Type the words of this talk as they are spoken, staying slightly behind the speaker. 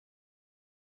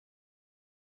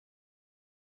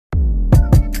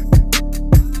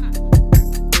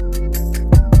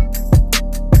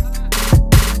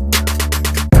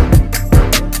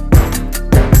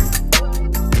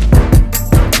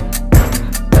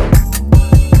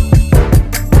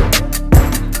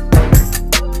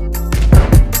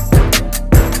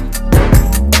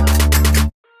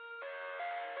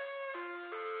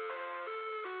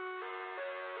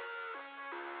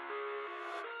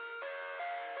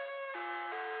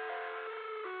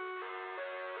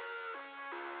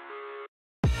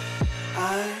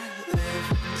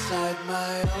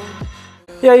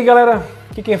E aí galera,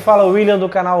 aqui quem fala é o William do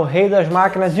canal Rei das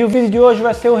Máquinas e o vídeo de hoje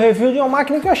vai ser um review de uma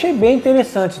máquina que eu achei bem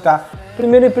interessante, tá?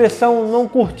 Primeira impressão, não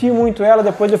curti muito ela,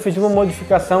 depois eu fiz uma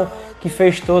modificação que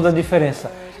fez toda a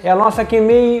diferença. É a nossa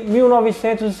Kemei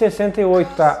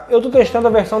 1968, tá? Eu tô testando a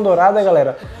versão dourada,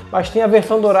 galera, mas tem a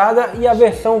versão dourada e a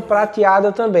versão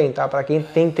prateada também, tá? Para quem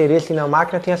tem interesse na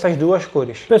máquina, tem essas duas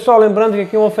cores. Pessoal, lembrando que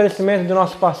aqui é um oferecimento do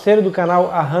nosso parceiro do canal,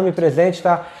 a Rame Presente,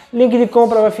 tá? Link de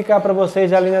compra vai ficar para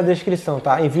vocês ali na descrição,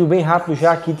 tá? Envio bem rápido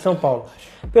já aqui de São Paulo.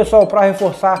 Pessoal, para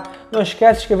reforçar, não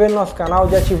esquece de se inscrever no nosso canal,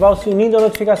 de ativar o sininho da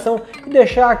notificação e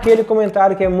deixar aquele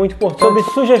comentário que é muito importante sobre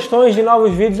sugestões de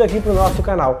novos vídeos aqui para o nosso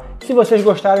canal. Se vocês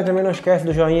gostarem, também não esquece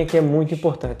do joinha, que é muito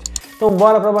importante. Então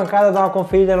bora para a bancada dar uma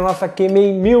conferida na nossa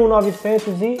Kemei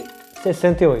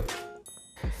 1968.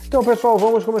 Então pessoal,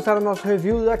 vamos começar o nosso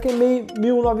review da Kemei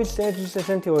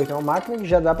 1968. É uma máquina que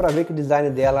já dá para ver que o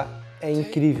design dela é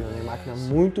incrível, né? Máquina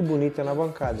muito bonita na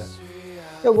bancada.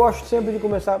 Eu gosto sempre de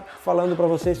começar falando para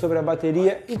vocês sobre a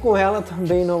bateria e com ela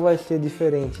também não vai ser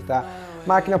diferente, tá? A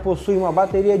máquina possui uma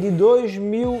bateria de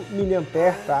 2000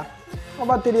 mAh, tá? Uma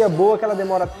bateria boa que ela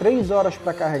demora 3 horas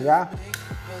para carregar.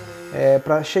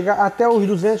 Para chegar até os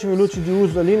 200 minutos de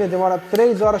uso ali, né? Demora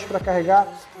 3 horas para carregar.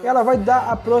 Ela vai dar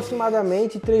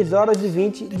aproximadamente 3 horas e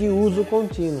 20 de uso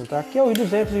contínuo, tá? Que é os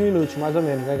 200 minutos mais ou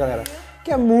menos, né galera?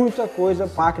 Que é muita coisa,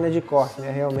 máquina de corte, né?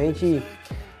 Realmente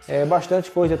é bastante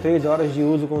coisa, 3 horas de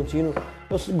uso contínuo.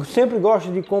 Eu sempre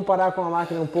gosto de comparar com uma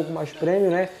máquina um pouco mais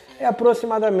premium, né? É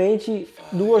aproximadamente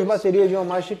 2 baterias de uma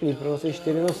Master Clip, para vocês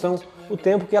terem noção o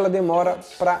tempo que ela demora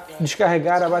para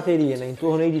descarregar a bateria, né? Em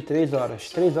torno aí de 3 horas,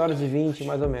 3 horas e 20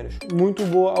 mais ou menos. Muito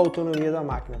boa a autonomia da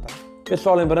máquina, tá?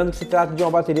 Pessoal, lembrando que se trata de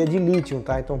uma bateria de lítio,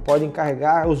 tá? Então podem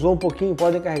carregar, usou um pouquinho,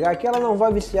 podem carregar, que ela não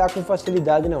vai viciar com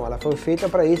facilidade não, ela foi feita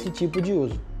para esse tipo de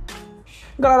uso.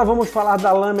 Galera, vamos falar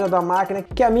da lâmina da máquina,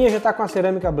 que a minha já está com a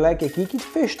cerâmica black aqui, que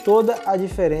fez toda a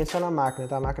diferença na máquina,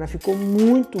 tá? A máquina ficou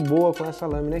muito boa com essa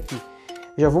lâmina aqui.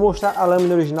 Já vou mostrar a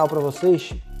lâmina original para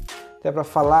vocês, até para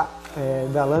falar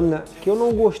da lâmina, que eu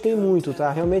não gostei muito, tá?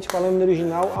 Realmente com a lâmina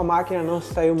original a máquina não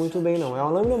se saiu muito bem não. É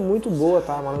uma lâmina muito boa,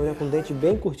 tá? Uma lâmina com dente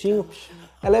bem curtinho.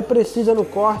 Ela é precisa no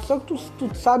corte, só que tu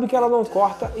sabe que ela não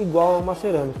corta igual a uma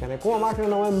cerâmica, né? Como a máquina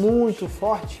não é muito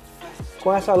forte,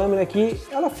 com essa lâmina aqui,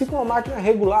 ela fica uma máquina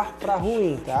regular para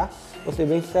ruim, tá? Vou ser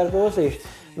bem sincero para vocês.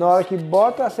 Na hora que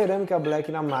bota a cerâmica black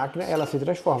na máquina, ela se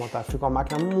transforma, tá? Fica uma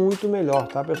máquina muito melhor,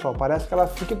 tá, pessoal? Parece que ela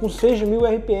fica com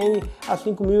 6.000 RPM a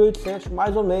 5.800,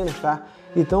 mais ou menos, tá?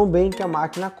 E tão bem que a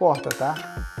máquina corta, tá?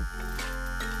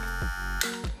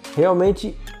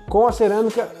 Realmente, com a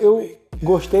cerâmica, eu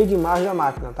gostei demais da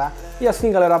máquina, tá? E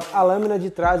assim, galera, a lâmina de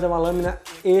trás é uma lâmina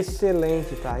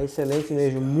excelente, tá? Excelente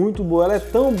mesmo, muito boa. Ela é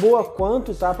tão boa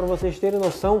quanto, tá? Para vocês terem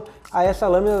noção, a essa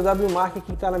lâmina da WMark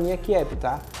que tá na minha cap,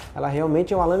 tá? Ela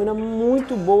realmente é uma lâmina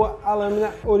muito boa, a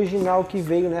lâmina original que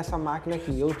veio nessa máquina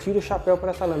aqui. Eu tiro o chapéu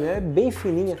para essa lâmina, ela é bem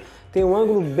fininha, tem um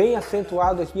ângulo bem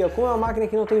acentuado aqui, ó. Como é uma máquina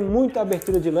que não tem muita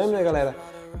abertura de lâmina, galera,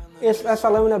 essa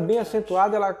lâmina bem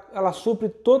acentuada, ela supre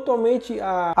totalmente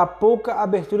a pouca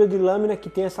abertura de lâmina que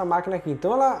tem essa máquina aqui.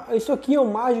 Então isso aqui é o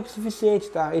mágico suficiente,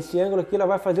 tá? Esse ângulo aqui ela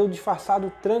vai fazer o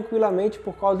disfarçado tranquilamente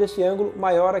por causa desse ângulo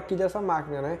maior aqui dessa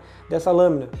máquina, né? Dessa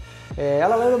lâmina.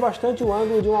 Ela lembra bastante o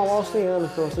ângulo de uma WAHL 100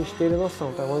 anos, para vocês terem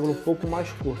noção, tá? Um ângulo um pouco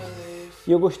mais curto.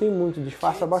 E eu gostei muito,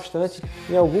 disfarça bastante.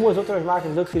 Em algumas outras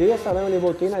máquinas, eu tirei essa lâmina e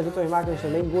voltei nas outras máquinas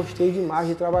também, gostei demais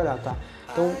de trabalhar, tá?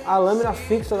 Então a lâmina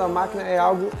fixa da máquina é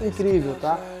algo incrível,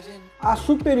 tá? A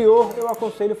superior eu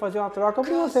aconselho fazer uma troca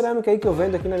por uma cerâmica aí que eu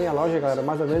vendo aqui na minha loja, galera,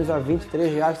 mais ou menos a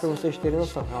R$23 para vocês terem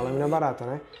noção. É uma lâmina barata,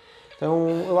 né? Então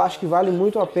eu acho que vale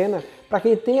muito a pena. Para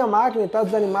quem tem a máquina e está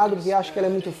desanimado porque acha que ela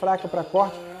é muito fraca para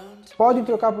corte, podem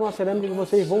trocar por uma cerâmica que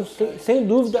vocês vão sem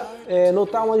dúvida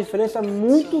notar uma diferença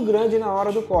muito grande na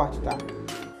hora do corte, tá?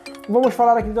 Vamos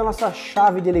falar aqui da nossa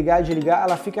chave de ligar e desligar.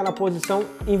 Ela fica na posição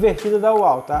invertida da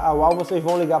WAHL, tá? A WAHL vocês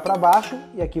vão ligar para baixo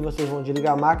e aqui vocês vão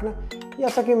desligar a máquina. E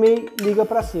essa Kemei liga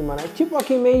para cima, né? Tipo a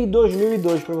Kemei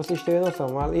 2002, para vocês terem noção,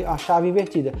 a chave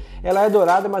invertida. Ela é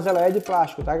dourada, mas ela é de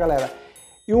plástico, tá, galera?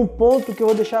 E um ponto que eu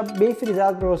vou deixar bem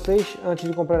frisado para vocês antes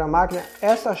de comprar a máquina,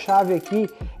 essa chave aqui,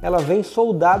 ela vem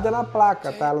soldada na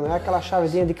placa, tá? Ela não é aquela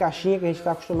chavezinha de caixinha que a gente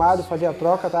está acostumado a fazer a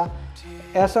troca, tá?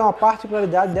 Essa é uma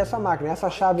particularidade dessa máquina. Essa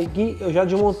chave aqui eu já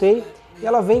desmontei e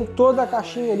ela vem toda a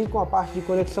caixinha ali com a parte de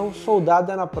conexão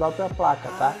soldada na própria placa,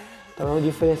 tá? Então é um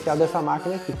diferencial dessa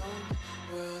máquina aqui.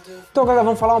 Então, galera,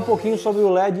 vamos falar um pouquinho sobre o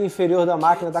LED inferior da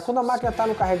máquina, tá? Quando a máquina está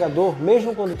no carregador,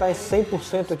 mesmo quando está em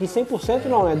 100% aqui, 100%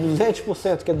 não, né?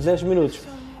 200%, que é 200 minutos,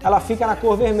 ela fica na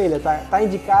cor vermelha, tá? Tá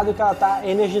indicado que ela está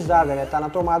energizada, né? Tá na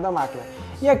tomada da máquina.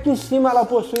 E aqui em cima ela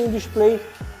possui um display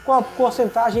com a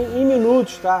porcentagem em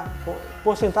minutos, tá?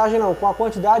 Porcentagem não, com a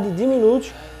quantidade de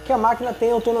minutos que a máquina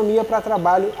tem autonomia para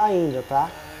trabalho ainda, tá?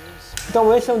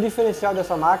 Então esse é um diferencial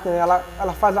dessa máquina, né?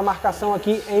 Ela faz a marcação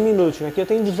aqui em minutos, né? Aqui eu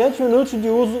tenho 200 minutos de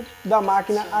uso da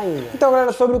máquina ainda. Então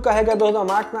galera, sobre o carregador da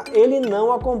máquina, ele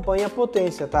não acompanha a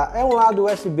potência, tá? É um lado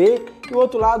USB e o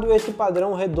outro lado esse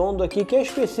padrão redondo aqui, que é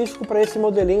específico para esse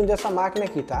modelinho dessa máquina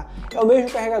aqui, tá? É o mesmo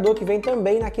carregador que vem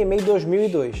também na Kemei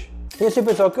 2002. E assim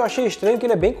pessoal, o que eu achei estranho é que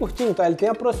ele é bem curtinho, tá? Ele tem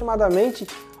aproximadamente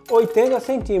 80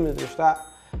 centímetros, tá?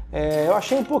 Eu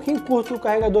achei um pouquinho curto o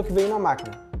carregador que veio na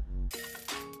máquina.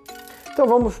 Então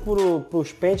vamos para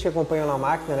os pentes que acompanham na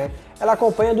máquina, né? Ela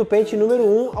acompanha do pente número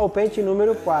 1 ao pente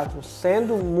número 4,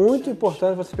 sendo muito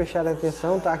importante vocês prestarem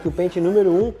atenção, tá? Que o pente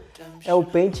número 1 é o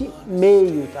pente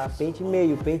meio, tá? Pente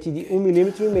meio, pente de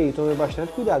 1,5 mm, tome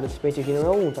bastante cuidado, esse pente aqui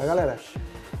não é 1, tá galera?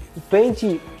 O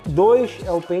pente 2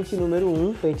 é o pente número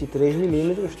 1, pente 3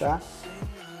 mm, tá?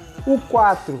 O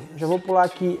 4, já vou pular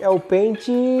aqui, é o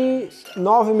pente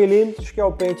 9 mm, que é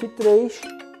o pente 3.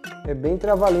 É bem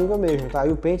trava-língua mesmo, tá?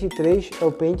 E o pente 3 é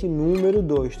o pente número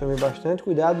 2. Tome bastante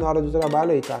cuidado na hora do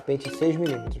trabalho aí, tá? Pente 6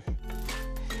 mm.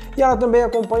 E ela também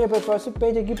acompanha, pessoal, esse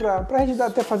pente aqui pra gente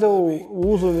até fazer o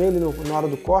uso nele na hora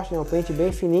do corte, né? Um pente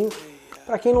bem fininho.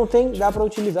 Pra quem não tem, dá pra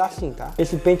utilizar sim, tá?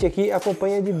 Esse pente aqui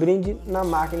acompanha de brinde na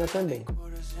máquina também.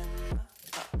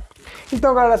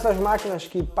 Então galera, essas máquinas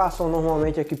que passam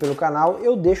normalmente aqui pelo canal,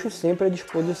 eu deixo sempre à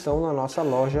disposição na nossa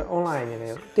loja online,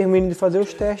 né? Eu termino de fazer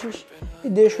os testes e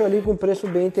deixo ali com um preço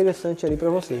bem interessante ali para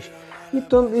vocês. E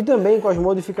também com as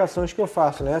modificações que eu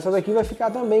faço, né? Essa daqui vai ficar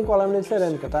também com a lâmina de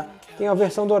cerâmica, tá? Tem a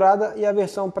versão dourada e a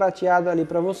versão prateada ali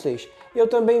para vocês. Eu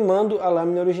também mando a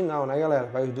lâmina original, né galera?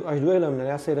 Vai as duas lâminas,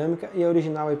 né? A cerâmica e a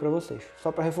original aí para vocês. Só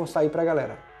para reforçar aí pra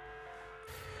galera.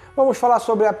 Vamos falar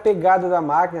sobre a pegada da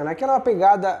máquina, né? Aquela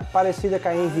pegada parecida com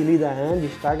a Envilida antes,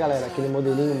 tá galera? Aquele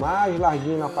modelinho mais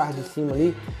larguinho na parte de cima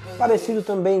ali. Parecido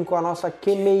também com a nossa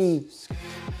Kemei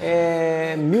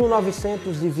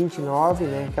 1929,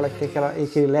 né? Aquela que tem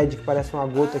aquele LED que parece uma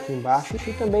gota aqui embaixo.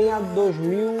 E também a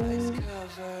 2000...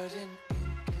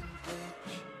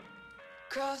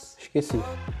 Esqueci.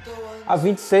 A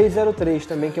 2603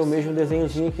 também, que é o mesmo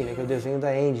desenhozinho aqui, né? Que é o desenho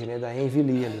da End, né? Da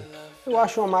Envilida ali. Eu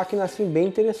acho uma máquina assim bem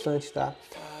interessante, tá?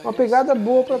 Uma pegada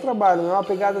boa para trabalho, não é uma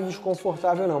pegada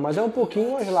desconfortável não, mas é um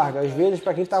pouquinho mais larga. Às vezes,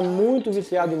 para quem está muito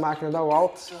viciado em máquina da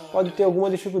WAHL, pode ter alguma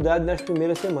dificuldade nas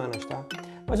primeiras semanas, tá?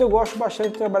 Mas eu gosto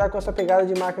bastante de trabalhar com essa pegada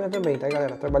de máquina também, tá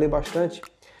galera? Trabalhei bastante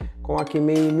com a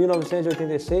Kemei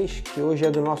 1986, que hoje é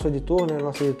do nosso editor, né?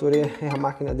 Nosso editor é a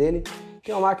máquina dele,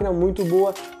 que é uma máquina muito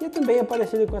boa e também é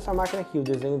parecida com essa máquina aqui, o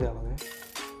desenho dela, né?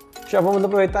 Já vamos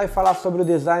aproveitar e falar sobre o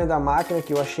design da máquina,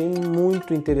 que eu achei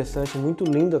muito interessante, muito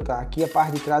linda, tá? Aqui a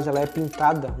parte de trás ela é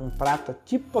pintada, um prata,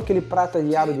 tipo aquele prata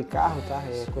de aro de carro, tá?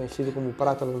 É conhecido como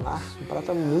prata lunar, um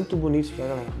prata muito bonito, tá,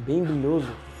 galera? Bem brilhoso.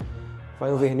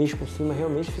 Vai um verniz por cima,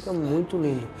 realmente fica muito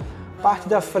lindo. Parte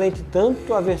da frente,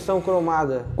 tanto a versão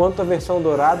cromada quanto a versão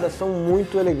dourada são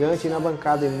muito elegantes na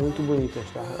bancada e muito bonitas,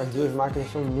 tá? As duas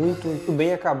máquinas são muito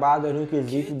bem acabadas no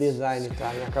quesito design,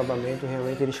 tá? Em acabamento,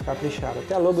 realmente eles capricharam.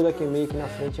 Até a logo da Kemei aqui na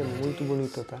frente é muito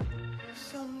bonita, tá?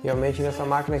 Realmente nessa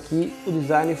máquina aqui o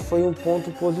design foi um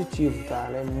ponto positivo, tá?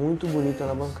 Ela é muito bonita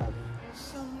na bancada.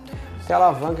 Até a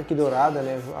alavanca aqui dourada,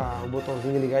 né? O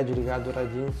botãozinho de ligar e desligar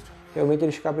douradinho. Realmente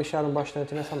eles capricharam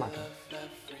bastante nessa máquina.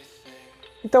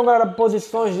 Então galera,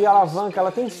 posições de alavanca,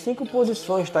 ela tem 5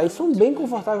 posições, tá? E são bem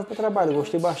confortáveis para trabalho. Eu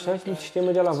gostei bastante do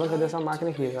sistema de alavanca dessa máquina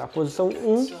aqui. A posição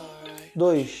 1,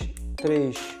 2,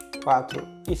 3, 4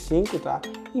 e 5, tá?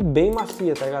 E bem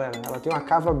macia, tá galera? Ela tem uma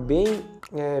cava bem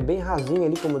rasinha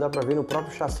ali, como dá pra ver no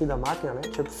próprio chassi da máquina, né?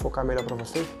 Deixa eu focar melhor pra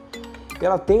vocês. E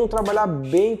ela tem um trabalhar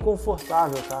bem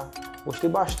confortável, tá? Gostei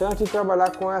bastante de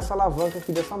trabalhar com essa alavanca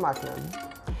aqui dessa máquina.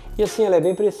 E assim, ela é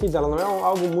bem precisa, ela não é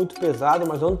algo muito pesado,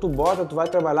 mas onde tu bota, tu vai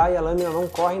trabalhar e a lâmina não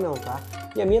corre não, tá?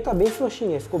 E a minha tá bem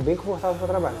frouxinha, ficou bem confortável para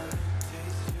trabalho.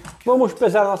 Vamos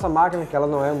pesar a nossa máquina, que ela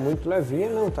não é muito levinha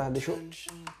não, tá? Deixa eu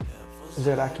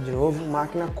zerar aqui de novo.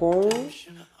 Máquina com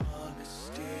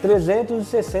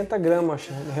 360 gramas.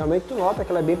 Realmente tu nota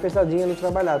que ela é bem pesadinha no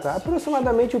trabalhar, tá?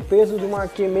 Aproximadamente o peso de uma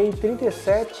Kemei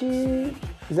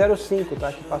 3705,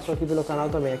 tá? Que passou aqui pelo canal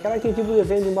também. Aquela que tem tipo o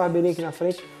desenho de um barbeirinho aqui na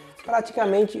frente.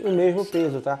 Praticamente o mesmo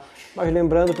peso, tá? Mas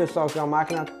lembrando, pessoal, que é uma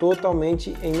máquina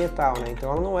totalmente em metal, né?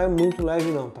 Então ela não é muito leve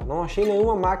não, tá? Não achei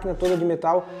nenhuma máquina toda de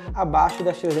metal abaixo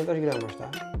das 300 gramas, tá?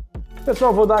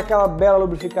 Pessoal, vou dar aquela bela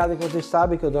lubrificada que vocês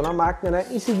sabem que eu dou na máquina, né?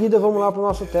 Em seguida, vamos lá para o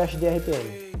nosso teste de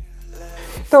RPM.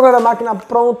 Então, agora a máquina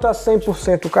pronta,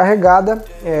 100% carregada.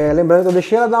 Lembrando que eu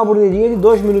deixei ela dar uma brunidinha de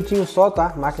 2 minutinhos só,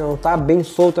 tá? A máquina não tá bem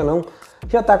solta não.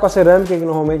 Já tá com a cerâmica, que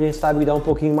normalmente a gente sabe que dá um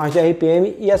pouquinho mais de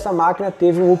RPM, e essa máquina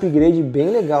teve um upgrade bem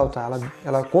legal, tá?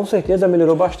 Ela com certeza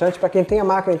melhorou bastante. Para quem tem a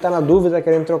máquina e tá na dúvida, tá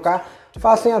querendo trocar,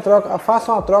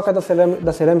 façam a troca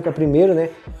da cerâmica primeiro, né?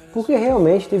 Porque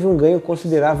realmente teve um ganho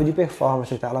considerável de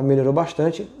performance, tá? Ela melhorou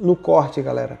bastante no corte,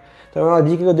 galera. Então é uma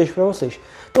dica que eu deixo para vocês.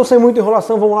 Então, sem muita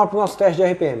enrolação, vamos lá para o nosso teste de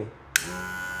RPM.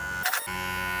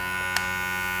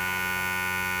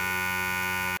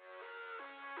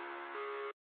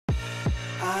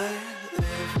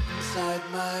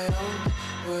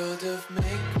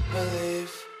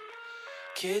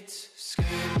 Kids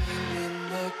screaming in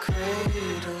the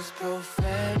cradles,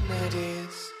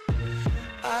 profanities.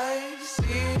 I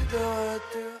see the world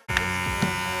through.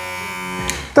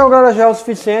 Então, galera, já é o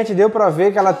suficiente, deu pra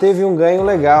ver que ela teve um ganho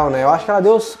legal, né? Eu acho que ela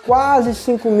deu quase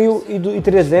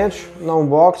 5.300 na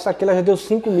unbox, aqui ela já deu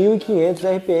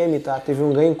 5.500 RPM, tá? Teve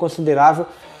um ganho considerável.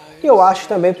 E eu acho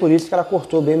também por isso que ela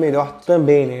cortou bem melhor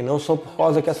também, né? Não só por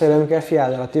causa que a cerâmica é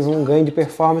afiada, ela teve um ganho de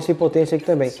performance e potência aqui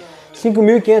também.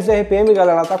 5.500 RPM,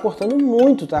 galera, ela tá cortando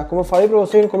muito, tá? Como eu falei pra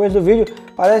vocês no começo do vídeo,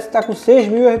 parece que tá com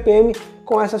 6.000 RPM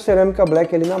com essa cerâmica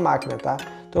black ali na máquina, tá?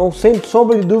 Então, sem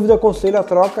sombra de dúvida, aconselho a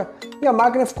troca. E a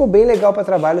máquina ficou bem legal para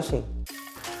trabalho, sim.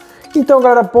 Então,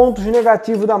 galera, pontos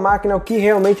negativos da máquina, o que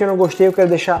realmente eu não gostei, eu quero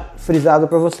deixar frisado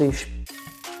para vocês.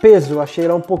 Peso, achei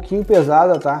ela um pouquinho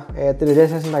pesada, tá?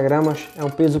 360 gramas, é um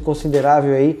peso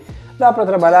considerável aí. Dá para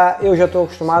trabalhar, eu já estou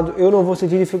acostumado, eu não vou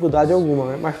sentir dificuldade alguma,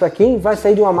 né? Mas para quem vai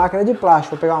sair de uma máquina de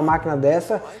plástico, pegar uma máquina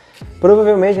dessa,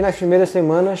 provavelmente nas primeiras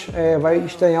semanas vai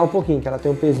estranhar um pouquinho, que ela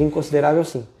tem um pezinho considerável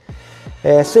sim.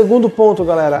 Segundo ponto,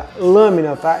 galera,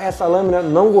 lâmina, tá? Essa lâmina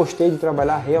não gostei de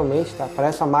trabalhar realmente, tá? Para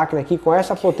essa máquina aqui, com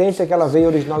essa potência que ela veio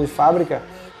original de fábrica,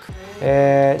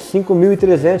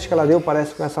 5.300 que ela deu,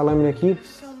 parece, com essa lâmina aqui,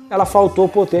 ela faltou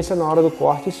potência na hora do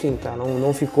corte, sim, tá?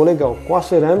 Não ficou legal. Com a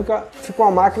cerâmica, ficou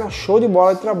uma máquina show de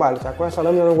bola de trabalho, tá? Com essa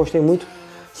lâmina eu não gostei muito.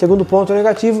 Segundo ponto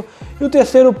negativo. E o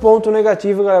terceiro ponto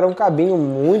negativo, galera, um cabinho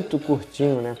muito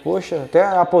curtinho, né? Poxa, até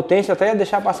a potência até ia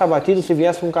deixar passar batido se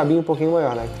viesse com um cabinho um pouquinho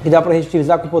maior, né? Que dá pra gente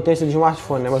utilizar com potência de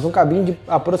smartphone, né? Mas um cabinho de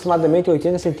aproximadamente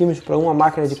 80 centímetros para uma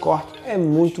máquina de corte é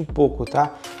muito pouco,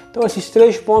 tá? Então esses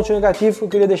três pontos negativos que eu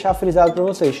queria deixar frisado para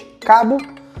vocês. Cabo,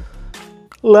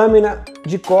 lâmina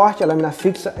de corte, a lâmina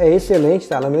fixa é excelente,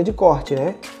 tá? A lâmina de corte,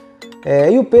 né?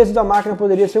 E o peso da máquina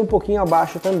poderia ser um pouquinho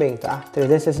abaixo também, tá?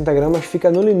 360 gramas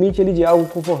fica no limite ali de algo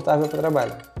confortável para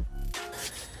trabalho.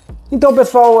 Então,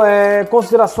 pessoal,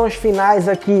 considerações finais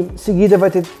aqui. Em seguida vai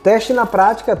ter teste na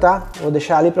prática, tá? Vou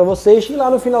deixar ali para vocês. E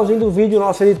lá no finalzinho do vídeo, o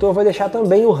nosso editor vai deixar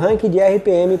também o ranking de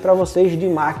RPM para vocês de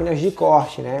máquinas de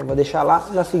corte, né? Vou deixar lá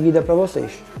na seguida para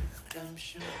vocês.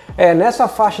 Nessa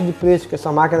faixa de preço que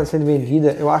essa máquina está sendo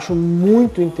vendida, eu acho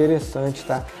muito interessante,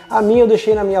 tá? A minha eu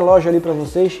deixei na minha loja ali para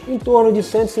vocês em torno de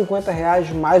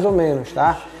R$150 mais ou menos,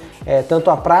 tá? Tanto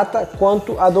a prata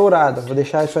quanto a dourada, vou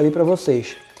deixar isso ali para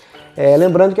vocês.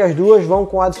 Lembrando que as duas vão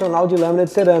com adicional de lâmina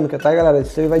de cerâmica, tá, galera?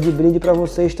 Isso aí vai de brinde para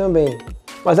vocês também.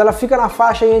 Mas ela fica na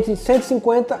faixa aí entre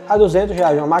 150 a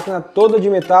R$200, uma máquina toda de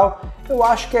metal, eu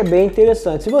acho que é bem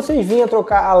interessante. Se vocês virem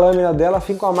trocar a lâmina dela,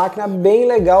 fica uma máquina bem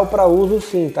legal para uso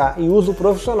sim, tá? E uso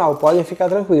profissional, podem ficar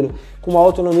tranquilo. Com uma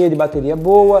autonomia de bateria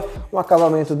boa, um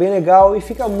acabamento bem legal e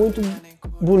fica muito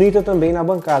bonita também na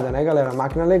bancada, né, galera?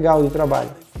 Máquina legal de trabalho.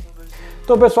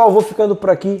 Então, pessoal, eu vou ficando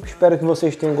por aqui. Espero que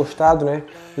vocês tenham gostado, né,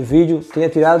 do vídeo, tenha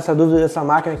tirado essa dúvida dessa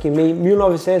máquina Kemei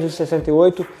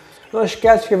 1968. Não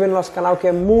esquece de se inscrever no nosso canal, que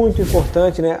é muito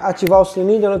importante, né? Ativar o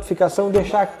sininho da notificação,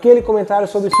 deixar aquele comentário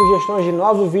sobre sugestões de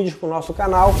novos vídeos para o nosso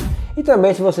canal. E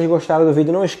também, se vocês gostaram do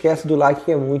vídeo, não esquece do like,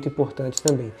 que é muito importante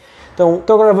também. Então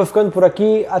agora eu vou ficando por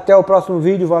aqui. Até o próximo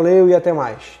vídeo. Valeu e até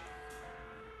mais.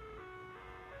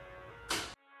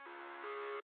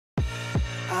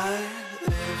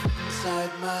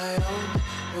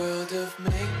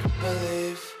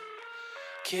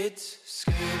 Kids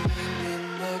screaming in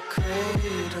the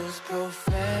cradles,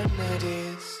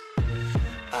 profanities.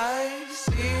 I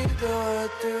see the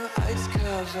world through ice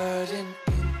covered in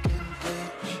ink and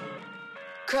bleach.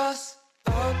 Cross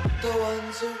out the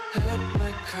ones who heard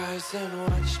my cries and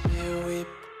watched me weep.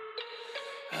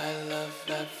 I love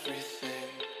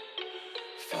everything.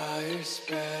 Fire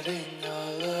spreading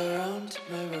all around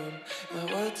my room.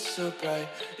 My world's so bright,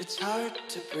 it's hard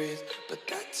to breathe, but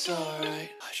that's alright.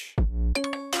 Hush.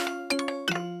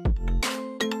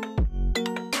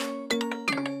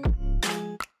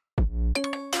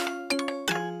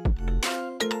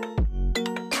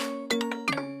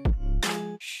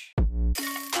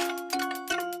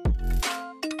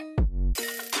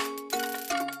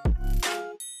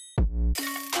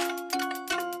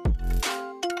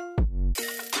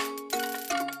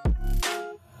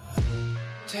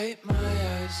 tape my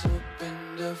eyes open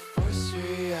to force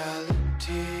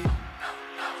reality.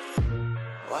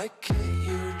 Why can't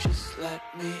you just let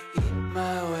me eat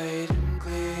my weight in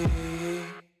glee?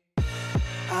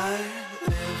 I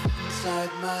live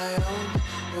inside my own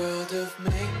world of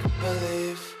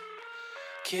make-believe.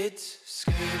 Kids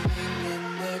screaming in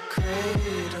their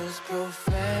cradles,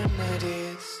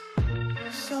 profanities.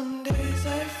 Some days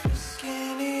I feel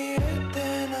skinnier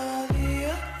than all the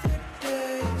other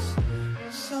days.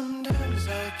 Sometimes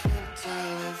I can't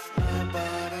tell if my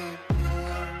body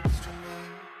belongs to me.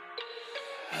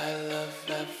 I love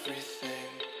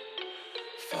everything.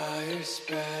 Fire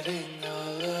spreading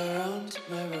all around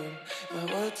my room. My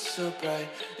world's so bright,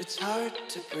 it's hard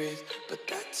to breathe, but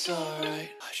that's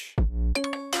alright. Hush.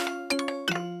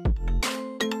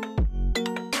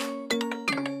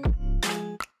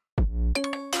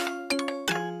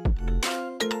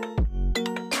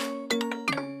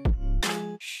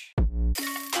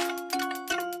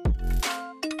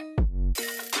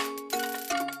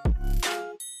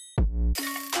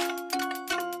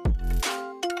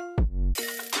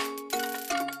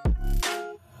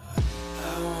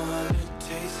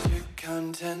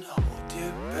 Hold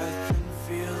your breath and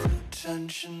feel the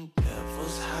tension.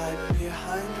 Devils hide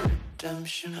behind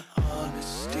redemption.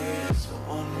 Honesty is a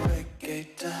one-way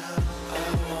gate to hell. I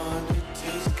want